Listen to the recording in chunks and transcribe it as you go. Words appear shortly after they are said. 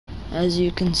as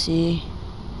you can see.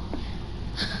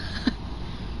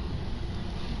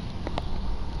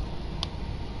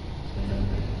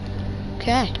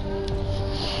 Okay.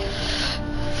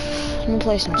 I'm gonna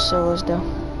play some solos though.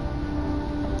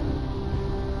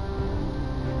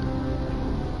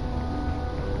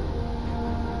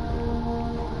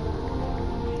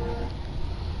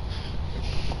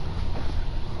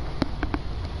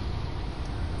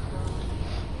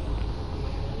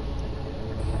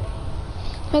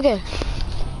 Okay.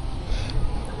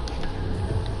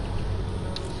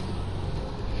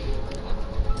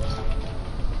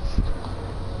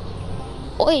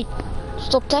 Wait,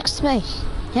 stop texting me.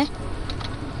 Yeah?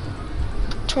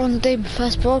 Turn the day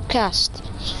first broadcast.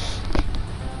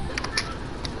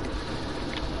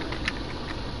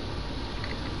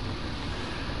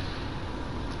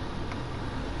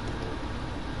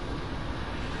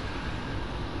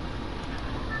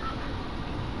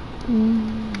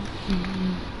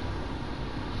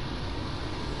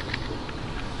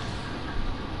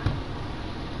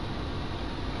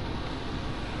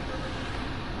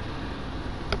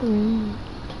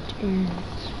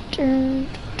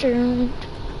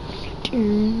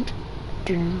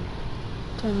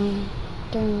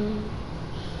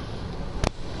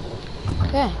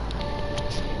 Okay.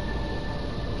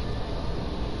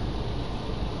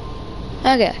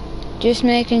 Okay, just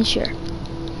making sure.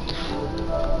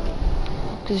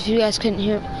 Because if you guys couldn't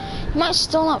hear, you might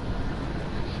still not.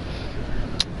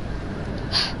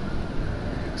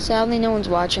 Sadly, no one's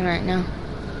watching right now.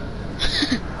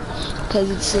 Because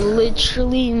it's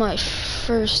literally my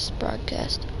first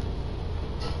broadcast.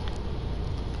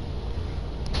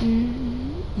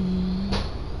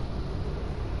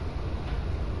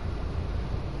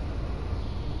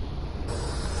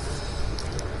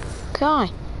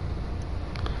 Okay.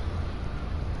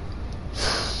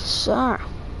 So,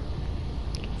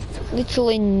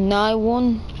 literally no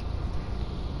one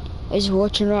is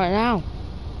watching right now.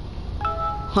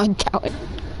 I doubt it.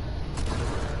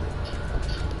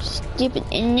 Stupid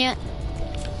idiot.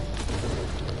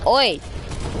 Oi!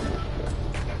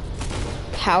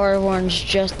 Power of Orange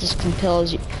Justice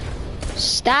compels you.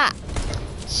 Stop!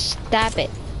 Stop it.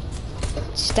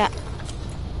 Stop.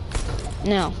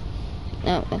 No.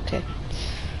 No, okay.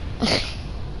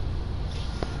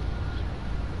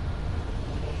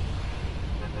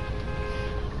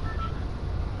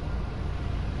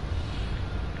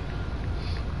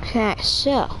 Okay,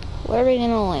 so, where are we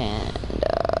gonna land?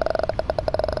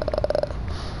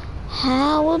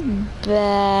 How about...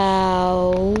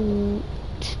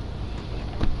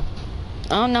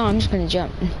 Oh no, I'm just gonna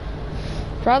jump.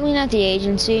 Probably not the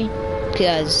agency,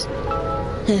 because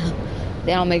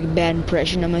they don't make a bad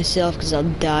impression on myself, because I'll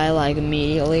die like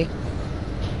immediately.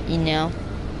 You know?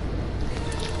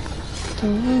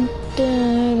 Dun,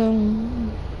 dun, dun.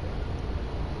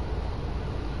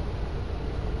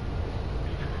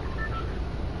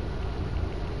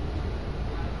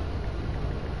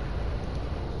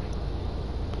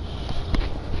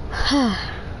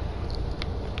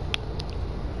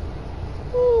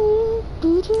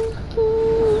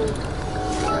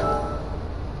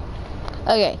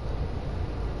 Okay.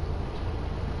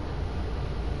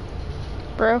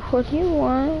 Bro, what do you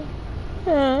want?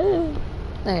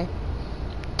 Okay.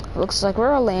 Looks like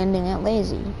we're landing at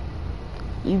Lazy.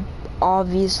 You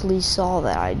obviously saw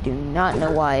that. I do not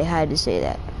know why I had to say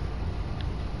that.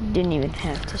 Didn't even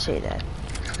have to say that.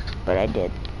 But I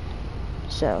did.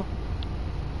 So.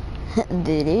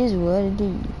 That is what it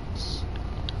is.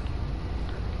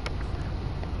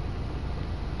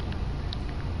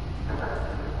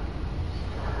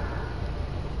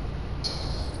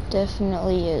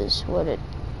 Definitely is what it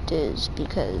is,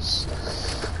 because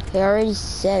I already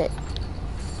said it.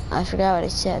 I forgot what I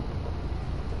said.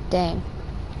 Dang.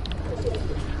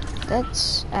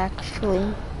 That's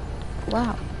actually...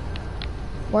 Wow.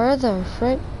 Where the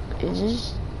frick is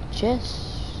this just...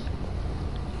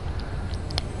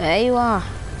 There you are.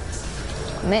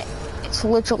 It's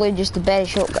literally just a better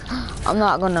shotgun. I'm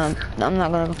not gonna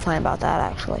complain about that,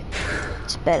 actually.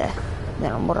 It's better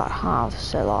than what I have,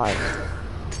 so like...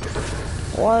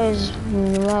 Why is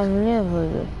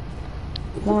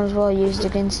might as well use it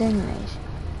against enemies?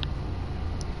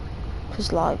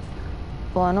 Cause like,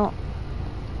 why not?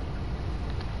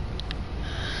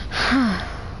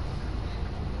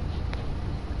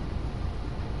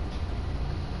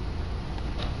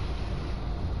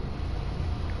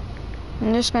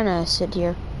 I'm just gonna sit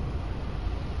here.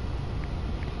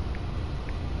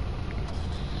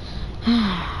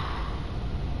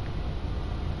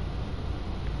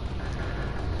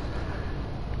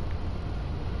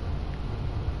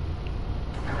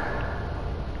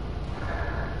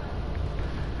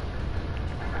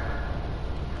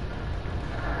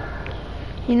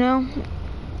 You know,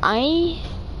 I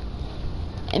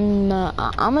am,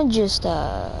 I'ma just,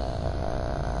 I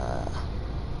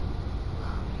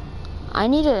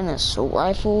need an assault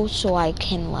rifle so I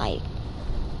can, like,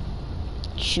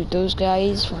 shoot those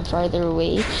guys from farther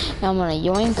away. Now I'm gonna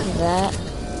yoink that.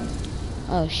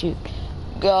 Oh, shoot.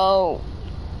 Go!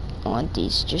 I want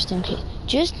these, just in case.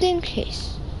 Just in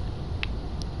case.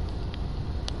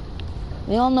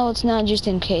 We all know it's not just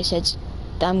in case, it's,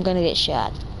 I'm gonna get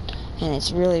shot. And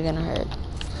it's really gonna hurt.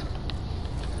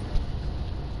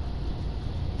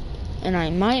 And I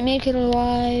might make it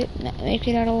alive, make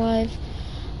it out alive,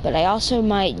 but I also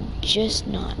might just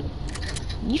not.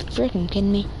 You freaking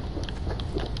kidding me?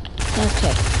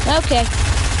 Okay, okay.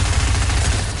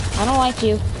 I don't like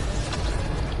you.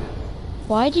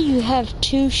 Why do you have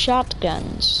 2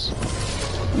 shotguns?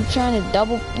 You trying to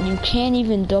double, you can't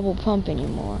even double pump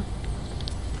anymore.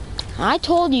 I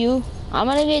told you, I'm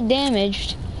gonna get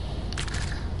damaged.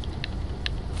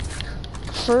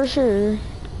 For sure.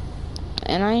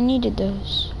 And I needed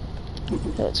those.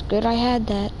 So it's good I had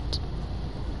that.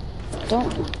 Don't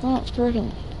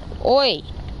freaking. Oi!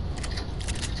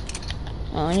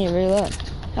 Oh, I need to reload.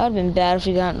 That would have been bad if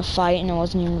we got in a fight and it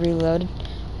wasn't even reloaded.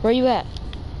 Where you at?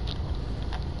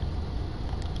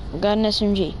 I got an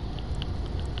SMG.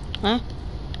 Huh?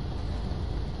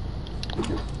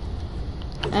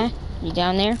 Huh? You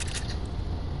down there?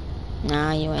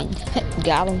 Nah, you ain't.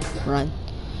 Got him. Run.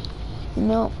 You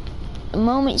know, a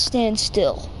moment stand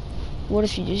still. What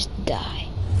if you just die?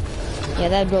 Yeah,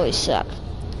 that'd really suck.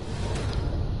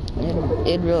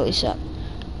 It'd really suck.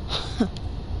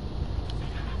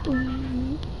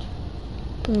 Boom,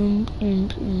 boom, boom,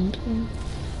 boom, boom.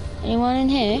 Anyone in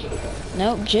here?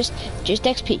 Nope, just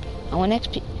XP. I want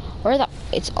XP. Where the?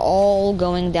 It's all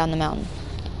going down the mountain.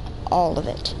 All of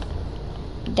it.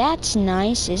 That's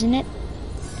nice, isn't it?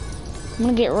 I'm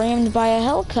gonna get rammed by a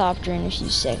helicopter in a few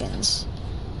seconds.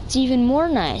 It's even more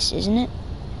nice, isn't it?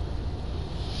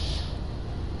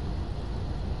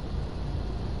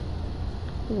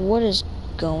 What is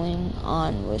going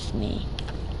on with me?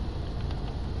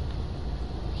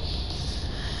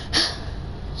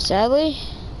 Sadly,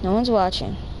 no one's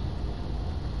watching.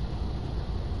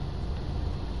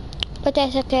 But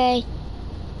that's okay.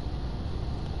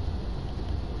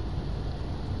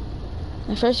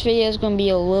 My first video is going to be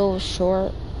a little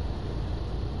short.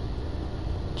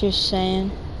 Just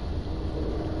saying.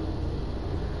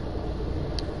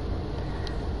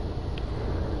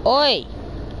 Oi!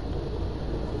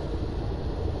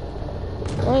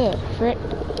 Where the frick?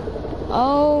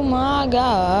 Oh my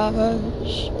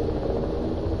gosh.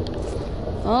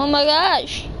 Oh my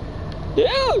gosh.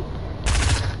 Dude!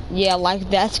 Yeah, like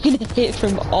that's gonna hit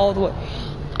from all the way.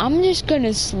 I'm just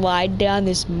gonna slide down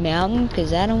this mountain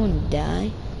because I don't want to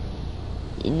die.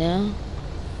 You know?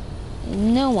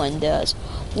 No one does.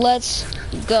 Let's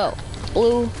go.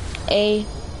 Blue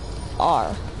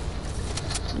AR.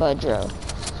 Budro.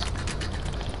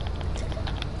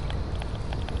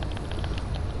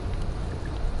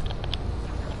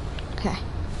 Okay.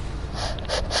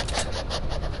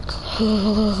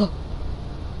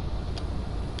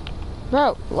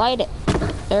 Bro, light it.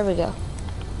 There we go.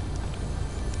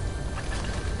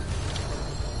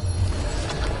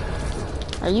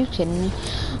 Are you kidding me?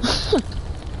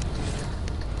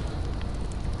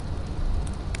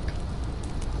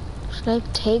 Should I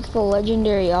take the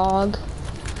legendary AUG?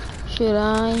 Should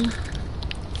I?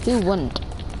 Who wouldn't?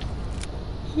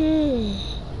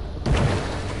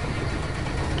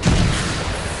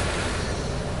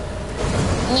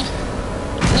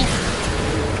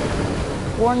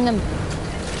 Warn them.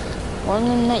 Warn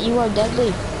them that you are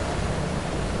deadly.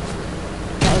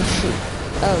 Oh shoot.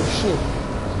 Oh shoot.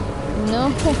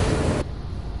 No.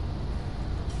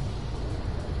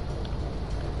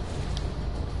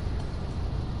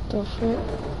 The frick?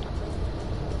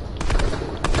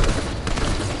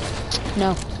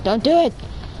 No, don't do it!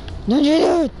 Don't do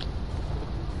it!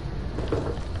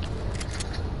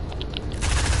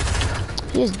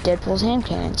 He has Deadpool's hand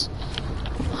cannons.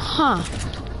 Huh.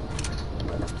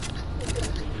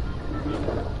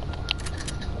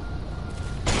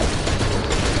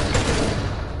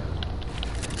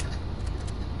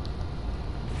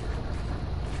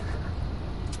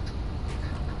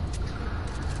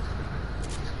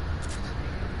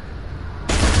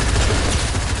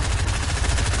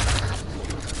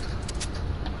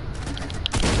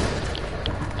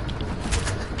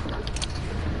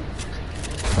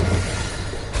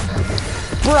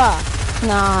 Bruh!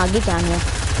 Nah, get down here.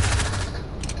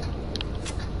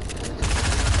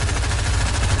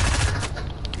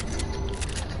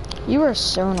 You are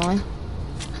so annoying.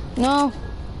 No.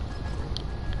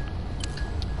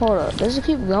 Hold up, does it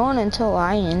keep going until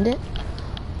I end it?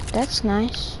 That's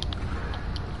nice.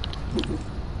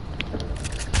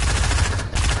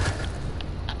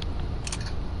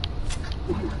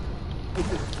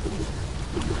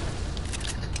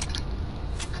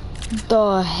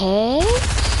 The heck?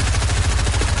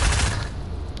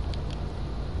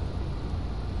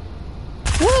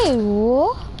 Wait,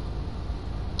 what?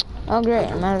 Oh great,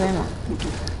 I'm out of ammo.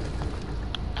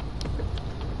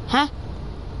 Huh?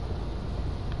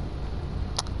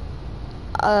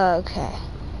 Okay.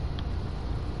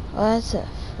 Well, that's a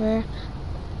fair...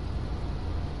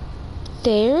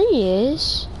 There he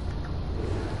is.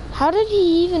 How did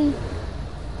he even...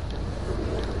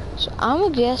 So I'm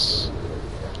gonna guess...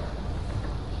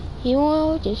 He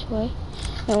went this way.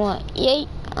 And went, yay!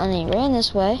 And he ran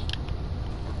this way.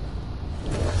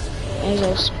 And he's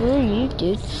like, screw you,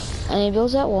 dude. And he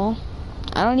builds that wall.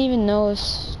 I don't even know if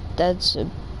that's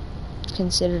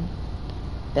considered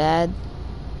bad,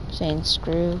 saying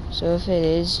screw. So if it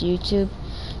is, YouTube,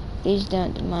 please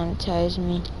don't demonetize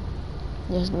me.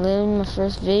 Just live my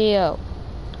first video.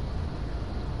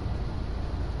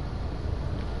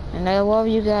 And I love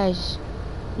you guys.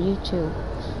 You too.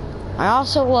 I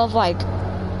also love like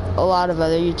a lot of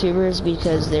other YouTubers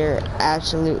because they're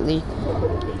absolutely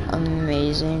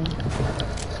amazing.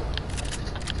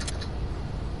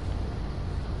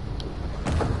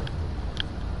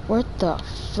 What the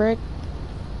frick?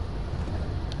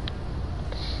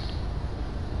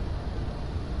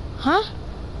 Huh?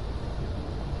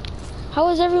 How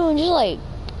is everyone just like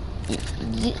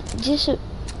just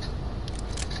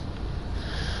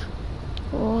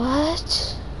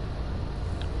what?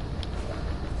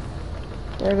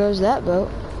 There goes that boat.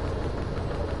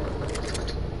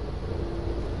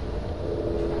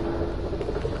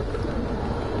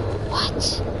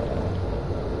 What?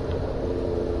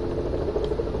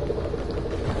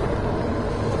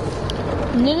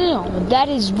 No, that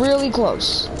is really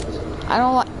close. I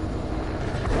don't like.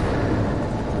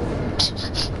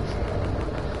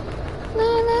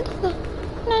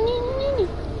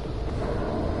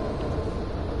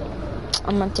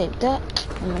 I'm gonna take that.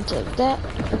 I'm gonna take that.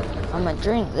 I'm gonna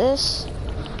drink this,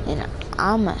 and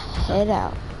I'm gonna head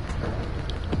out.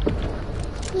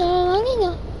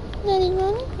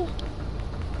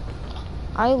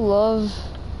 I love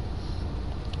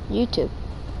YouTube.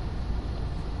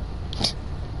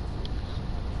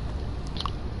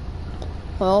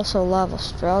 I also love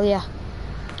Australia.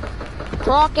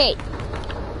 Rocky!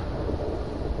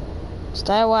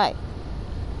 Stay away.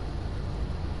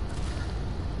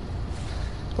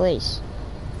 Please.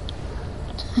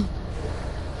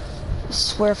 I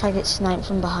swear if I get sniped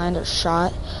from behind or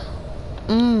shot,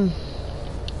 I'm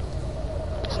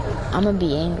gonna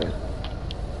be angry.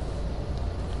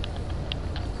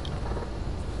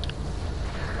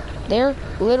 They're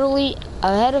literally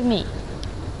ahead of me.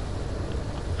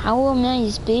 How am I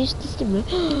supposed to...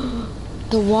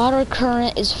 The water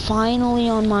current is finally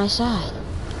on my side.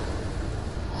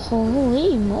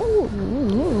 Holy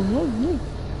moly.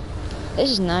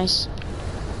 This is nice.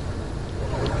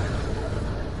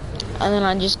 And then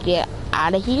I just get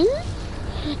out of here.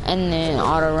 And then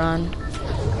auto run.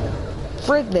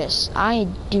 Frick this. I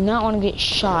do not want to get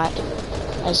shot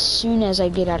as soon as I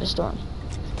get out of storm.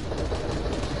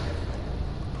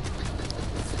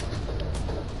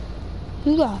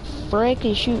 Who the frick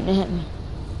is shooting at me?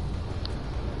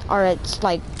 Or it's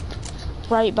like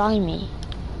right by me.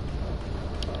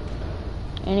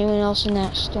 Anyone else in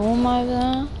that storm over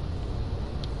there?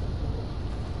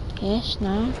 Yes,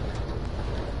 no?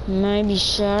 Maybe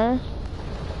sure.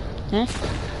 Huh?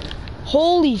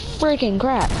 Holy freaking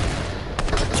crap.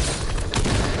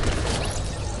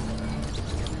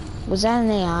 Was that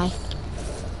an AI?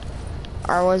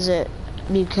 Or was it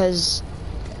because...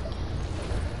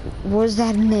 Was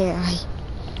that an AI?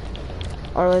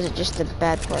 Or was it just a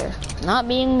bad player? Not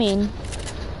being mean.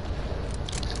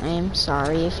 I am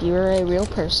sorry if you are a real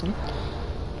person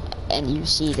and you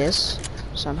see this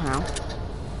somehow.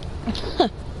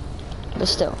 But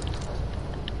still.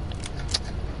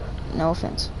 No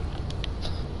offense.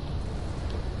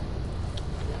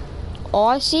 Oh,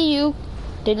 I see you.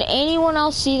 Did anyone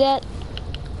else see that?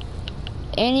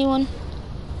 Anyone?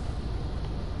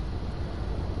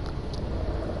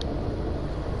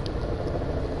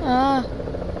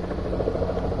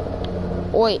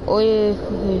 Wait.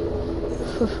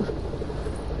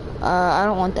 I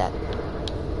don't want that.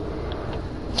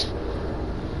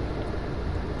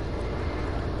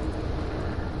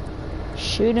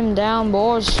 Shoot him down,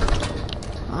 boys.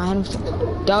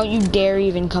 Don't you dare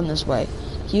even come this way.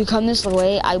 If you come this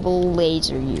way, I will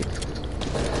laser you.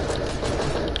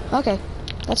 Okay,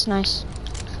 that's nice.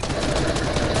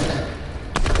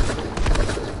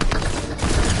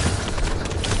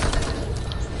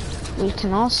 We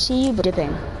can all see you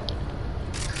dipping.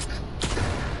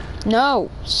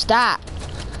 No, stop.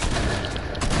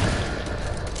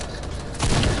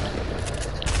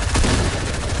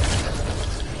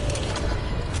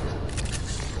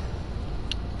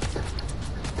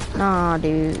 Nah,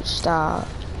 dude, stop.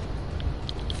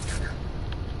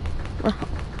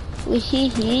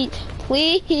 Please,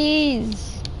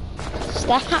 please,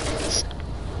 stop.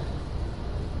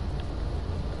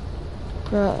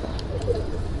 Bruh.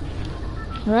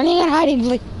 Running and hiding,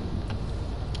 like.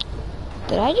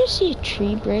 Did I just see a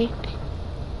tree break?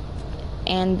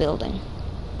 And building.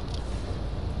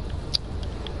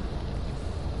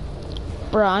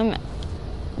 Bruh,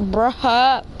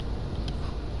 Bruh.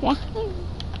 What?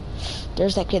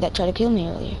 There's that kid that tried to kill me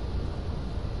earlier.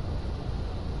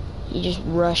 He just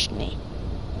rushed me.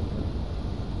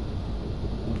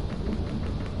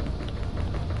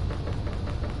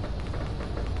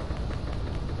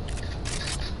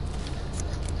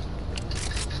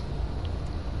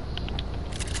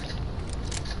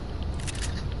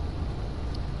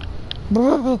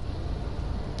 Bro.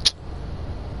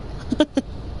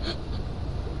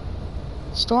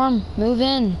 Storm, move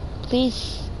in,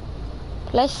 please.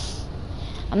 Please.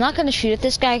 I'm not gonna shoot at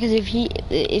this guy because if he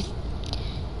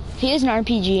has an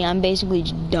RPG, I'm basically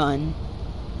just done.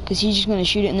 Cause he's just gonna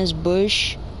shoot it in this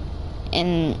bush,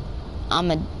 and I'm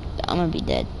gonna be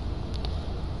dead.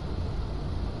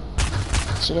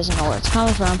 She doesn't know where it's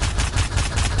coming from.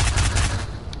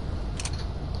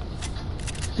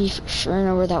 He for sure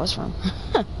know where that was from.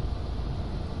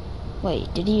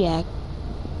 Wait, did he act?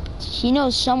 He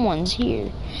knows someone's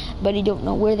here, but he don't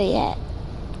know where they at.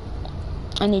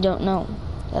 And he don't know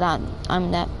that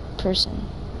I'm that person.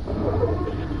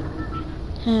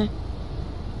 Huh.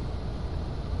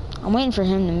 I'm waiting for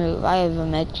him to move. I have a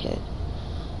med kit,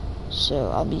 so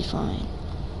I'll be fine.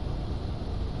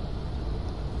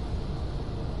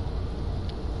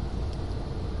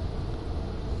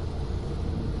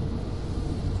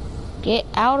 Get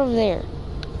out of there.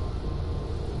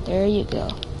 There you go.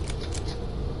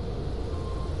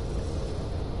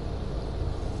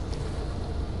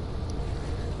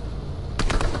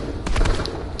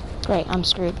 Great, I'm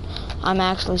screwed. I'm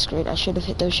actually screwed. I should have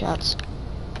hit those shots.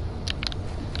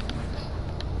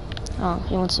 Oh,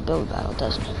 he wants to build a battle,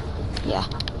 doesn't he? Yeah,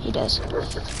 he does.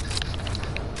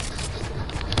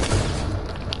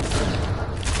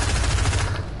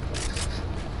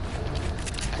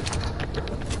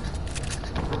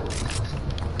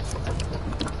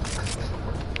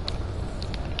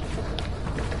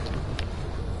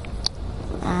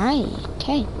 Alright,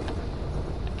 okay.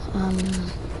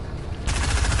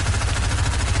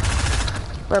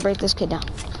 Better break this kid down.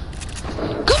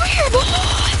 Come here, boy!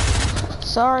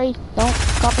 Sorry, don't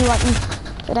copyright me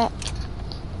for that.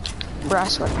 Bruh, I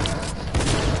swear.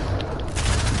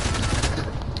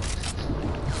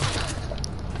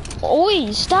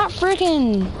 Oi, stop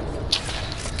freaking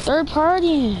third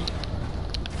party.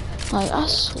 Like, I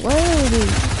swear, dude.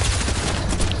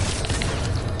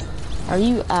 Are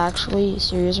you actually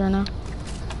serious right now?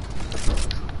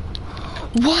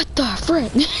 What the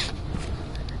frick?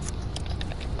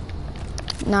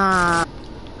 Nah.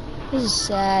 This is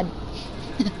sad.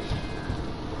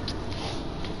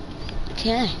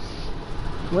 Okay.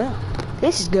 Well,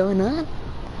 this is going on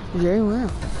very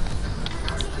well.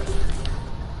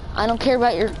 I don't care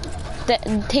about your...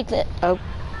 take that... Oh.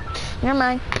 Never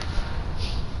mind.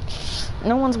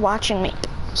 No one's watching me.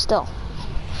 Still.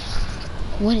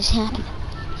 What is happening?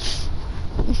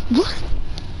 What?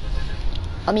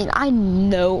 I mean, I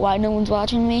know why no one's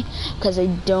watching me, because they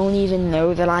don't even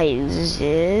know that I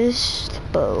exist,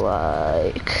 but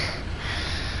like...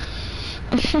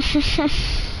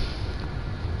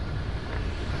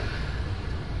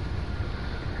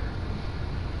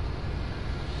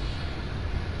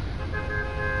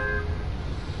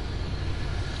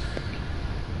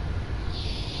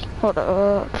 Hold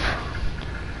up.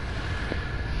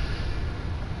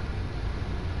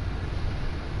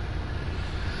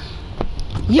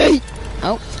 Yeet!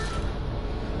 Oh.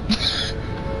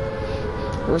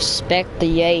 Respect the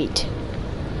yeet.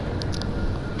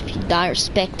 If you die,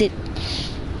 respect it.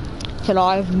 But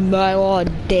I have no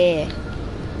idea.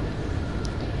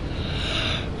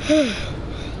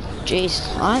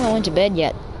 Jeez, I haven't went to bed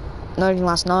yet. Not even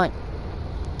last night.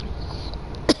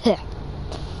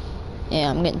 Yeah,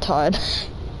 I'm getting tired.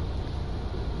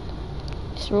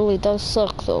 This really does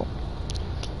suck though.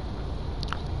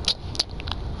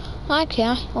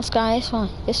 Okay, let's go this one.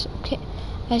 This, okay.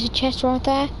 There's a chest right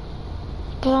there.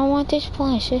 But I want this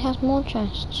place. It has more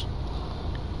chests.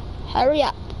 Hurry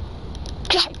up.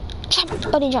 Jump,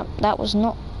 jump, bunny jump. That was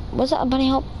not... Was that a bunny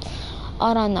hop?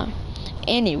 I don't know.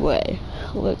 Anyway,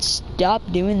 let's stop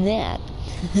doing that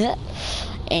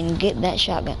and get that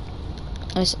shotgun.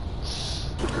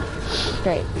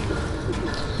 Great.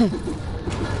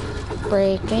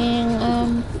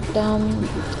 Breaking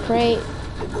crate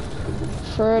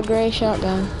for a gray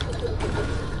shotgun.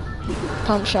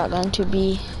 Pump shotgun to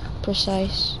be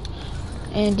precise.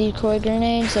 And decoy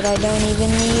grenades that I don't even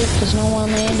need because no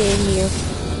one landed here.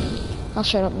 I'll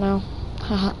shut up now.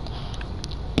 Haha.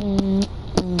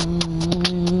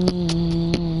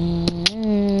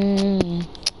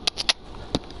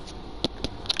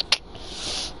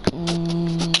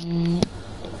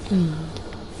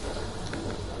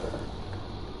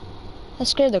 That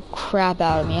scared the crap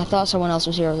out of me. I thought someone else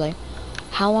was here. I was like,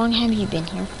 how long have you been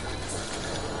here?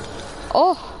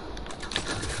 Oh!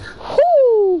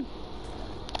 Whoo!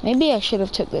 Maybe I should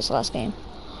have took this last game.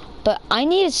 But I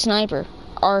need a sniper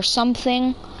or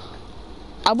something.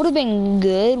 I would have been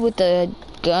good with the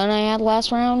gun I had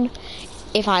last round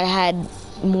if I had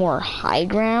more high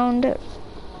ground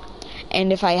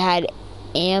and if I had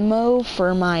ammo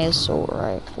for my assault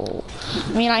rifle.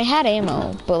 I mean, I had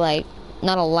ammo, but like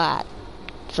not a lot.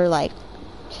 For like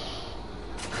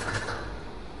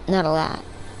not a lot.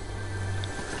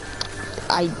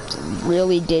 I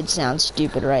really did sound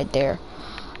stupid right there.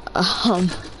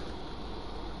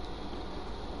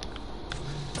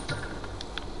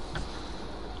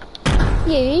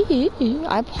 Yeah,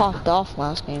 I popped off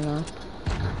last game though.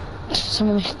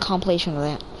 Someone make a compilation of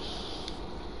that.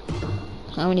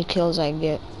 How many kills I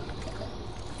get?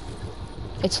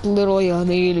 It's literally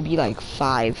only to be like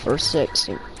 5 or 6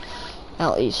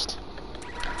 at least.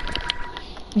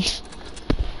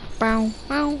 Bow,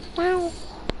 bow, bow.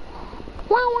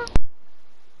 Wow,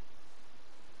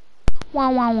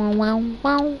 wow, wow, wow, wow,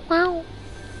 wow, wow,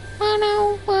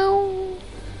 wow, wow.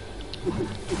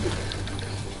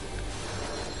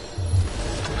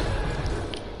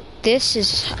 This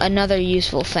is another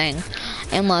useful thing,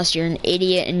 unless you're an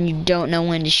idiot and you don't know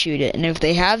when to shoot it. And if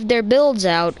they have their builds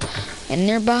out and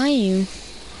they're by you,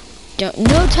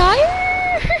 no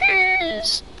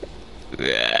tires.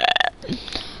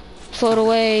 Float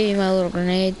away, my little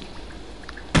grenade.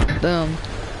 Boom.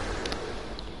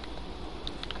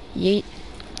 Yeet.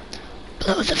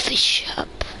 Blow the fish up.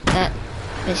 That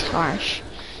is harsh.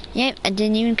 Yep, I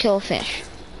didn't even kill a fish.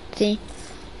 See?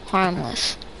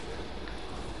 Harmless.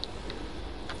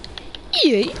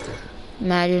 Yeet.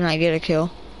 Imagine I get a kill.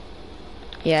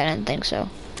 Yeah, I didn't think so.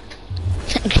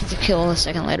 I get the kill a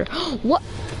second later. What?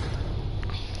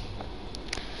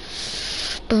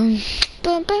 Boom.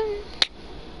 Boom, boom.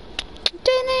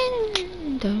 Dun,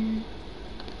 dun, dun.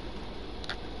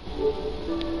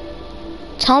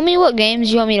 Tell me what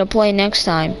games you want me to play next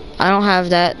time. I don't have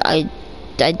that. I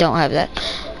don't have that.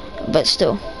 But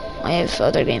still, I have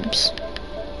other games.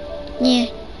 Yeah.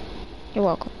 You're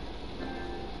welcome.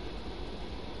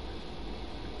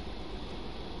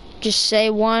 Just say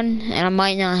one, and I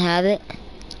might not have it.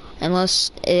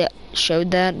 Unless it showed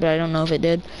that, but I don't know if it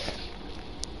did.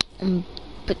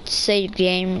 But say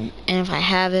game, and if I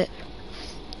have it,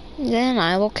 then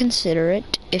I will consider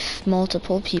it if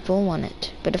multiple people want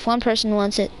it. But if one person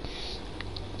wants it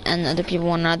and other people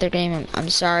want another game, I'm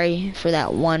sorry for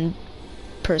that one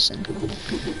person.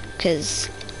 Because,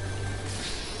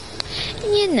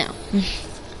 you know,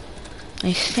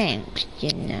 I think,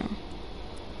 you know.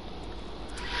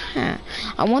 Huh.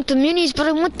 I want the minis, but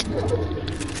I want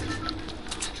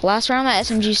last round that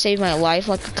SMG saved my life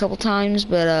like a couple times,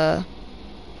 but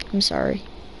I'm sorry.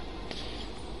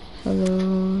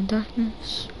 Hello,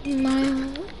 darkness, my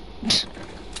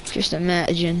just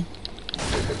imagine.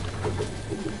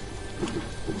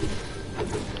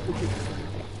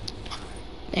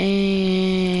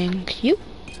 Thank you.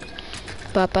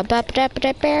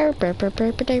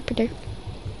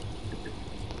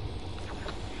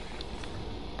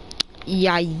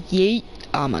 Yeah, yeet.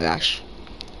 Oh my gosh.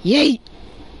 Yeet.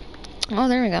 Oh,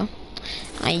 there we go.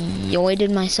 I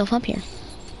yoided myself up here.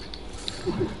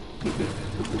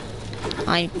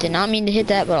 I did not mean to hit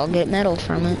that, but I'll get metal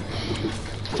from it.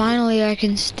 Finally, I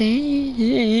can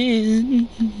stand.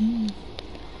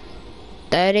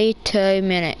 32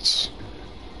 minutes.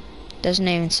 Doesn't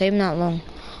even seem that long.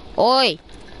 Oi!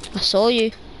 I saw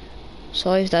you.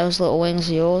 Saw if those little wings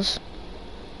are yours.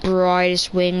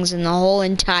 Brightest wings in the whole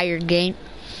entire game.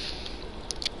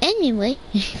 Anyway.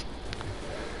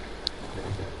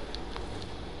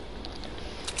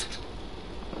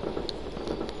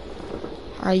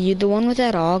 Are you the one with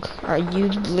that AUG? Are you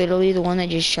literally the one that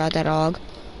just shot that AUG?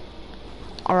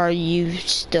 Or are you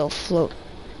still float?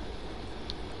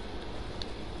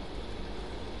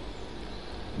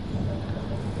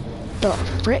 The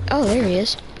frick? Oh, there he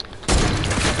is.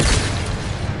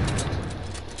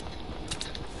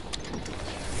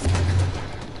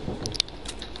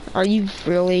 Are you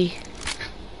really?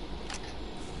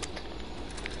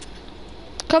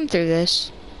 Come through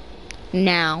this.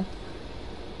 Now.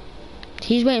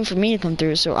 He's waiting for me to come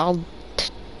through, so I'll...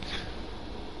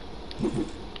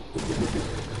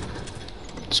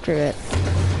 Screw it.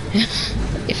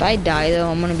 If I die, though,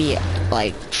 I'm gonna be,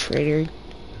 like, triggered.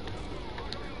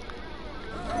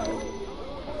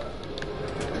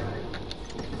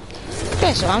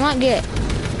 Okay, so I might get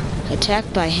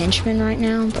attacked by henchmen right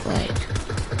now, but, like...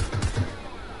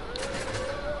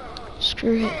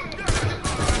 Screw it.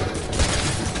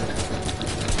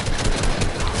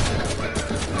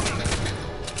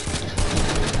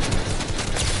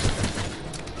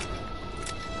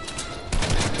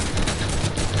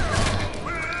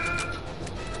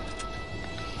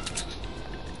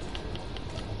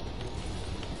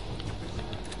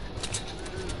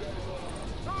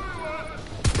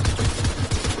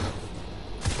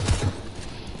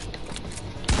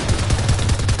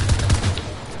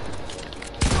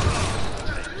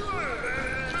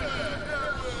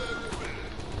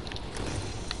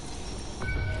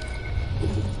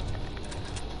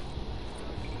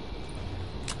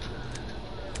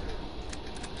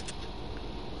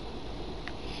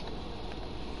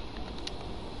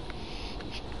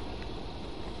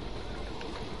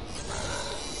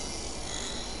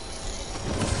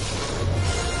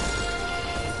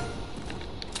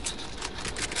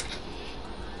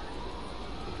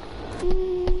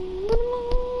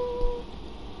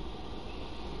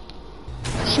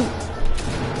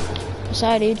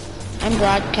 Sorry, dude. I'm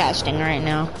broadcasting right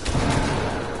now.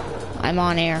 I'm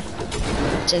on air.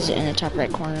 It says it in the top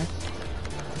right corner.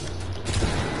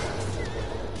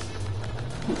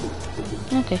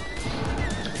 Okay.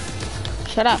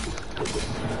 Shut up.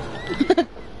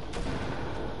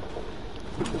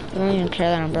 I don't even care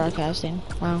that I'm broadcasting.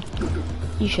 Wow.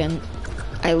 You shouldn't.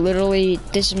 I literally,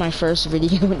 this is my first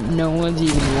video and no one's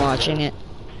even watching it.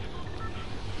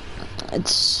 It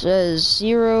says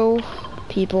 0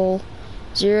 people,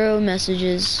 0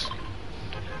 messages.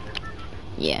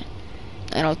 Yeah,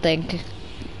 I don't think.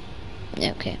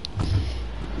 Okay.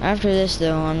 After this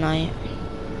though, I'm not.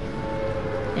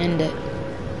 End it.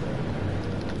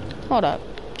 Hold up,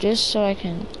 just so I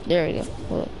can. There we go.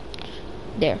 Hold up.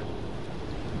 There.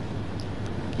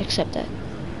 Accept that.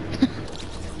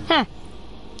 Huh.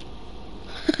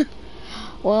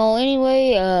 Well,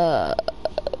 anyway,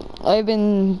 I've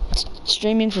been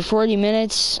streaming for 40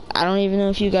 minutes. I don't even know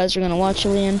if you guys are gonna watch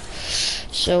it in.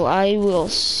 So I will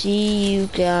see you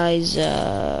guys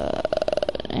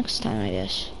next time, I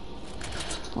guess.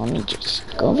 Let me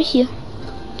just go over here.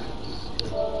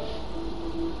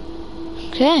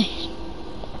 Okay.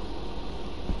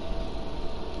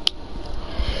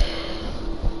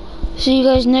 See you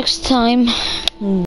guys next time.